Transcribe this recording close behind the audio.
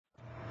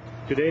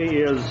Today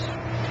is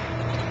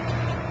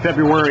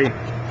February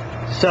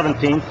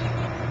 17th,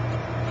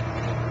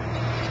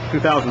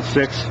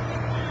 2006,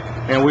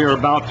 and we are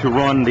about to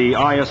run the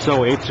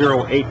ISO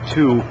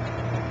 8082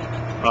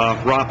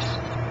 ROPS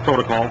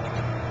protocol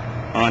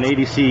on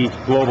ADC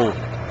Global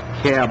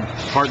cab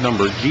part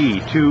number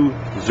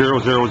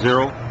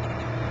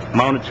G2000,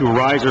 mounted to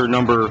riser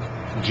number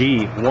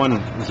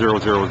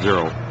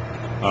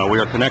G1000. We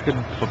are connected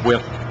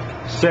with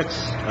 6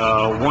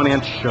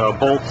 1-inch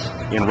bolts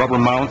in rubber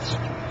mounts.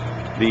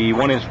 The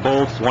 1-inch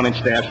bolts,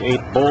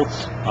 1-inch-8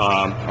 bolts,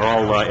 are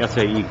all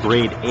SAE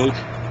grade 8.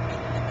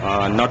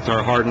 Nuts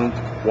are hardened,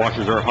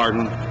 washers are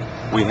hardened.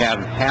 We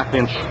have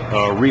half-inch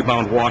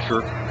rebound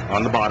washer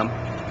on the bottom,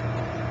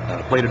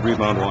 plated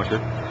rebound washer.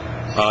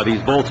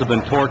 These bolts have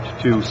been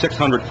torqued to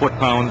 600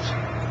 foot-pounds,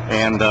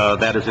 and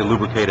that is a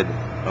lubricated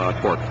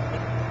torque.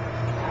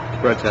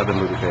 Threads have been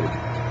lubricated.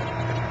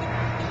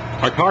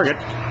 Our target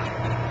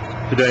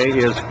today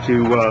is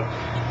to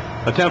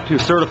attempt to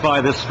certify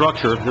this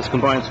structure, this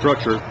combined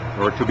structure,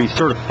 or to be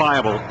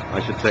certifiable, I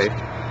should say,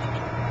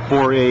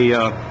 for a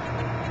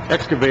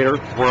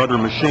excavator or other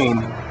machine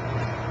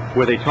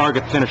with a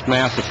target finished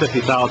mass of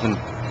 50,000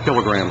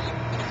 kilograms.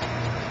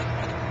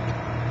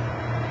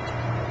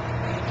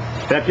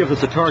 That gives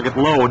us a target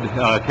load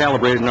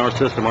calibrated in our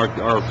system.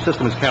 Our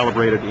system is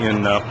calibrated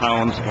in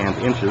pounds and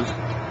inches,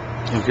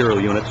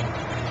 imperial units.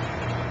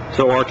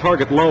 So our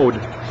target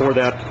load for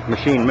that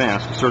machine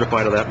mass, to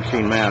certify to that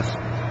machine mass,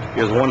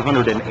 is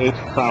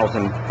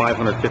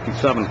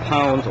 108,557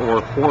 pounds,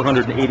 or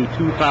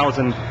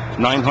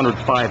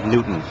 482,905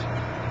 newtons.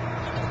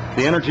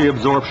 The energy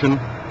absorption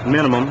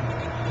minimum,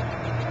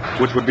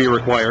 which would be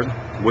required,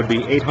 would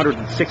be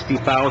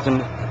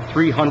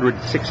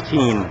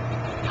 860,316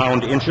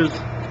 pound inches,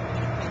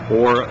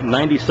 or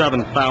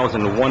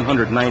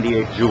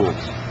 97,198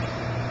 joules.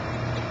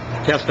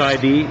 Test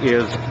ID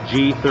is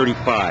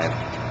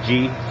G35.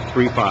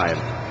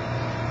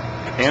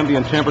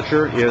 Ambient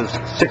temperature is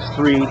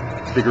 63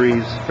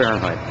 degrees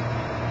Fahrenheit.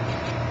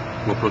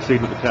 We'll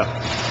proceed with the test.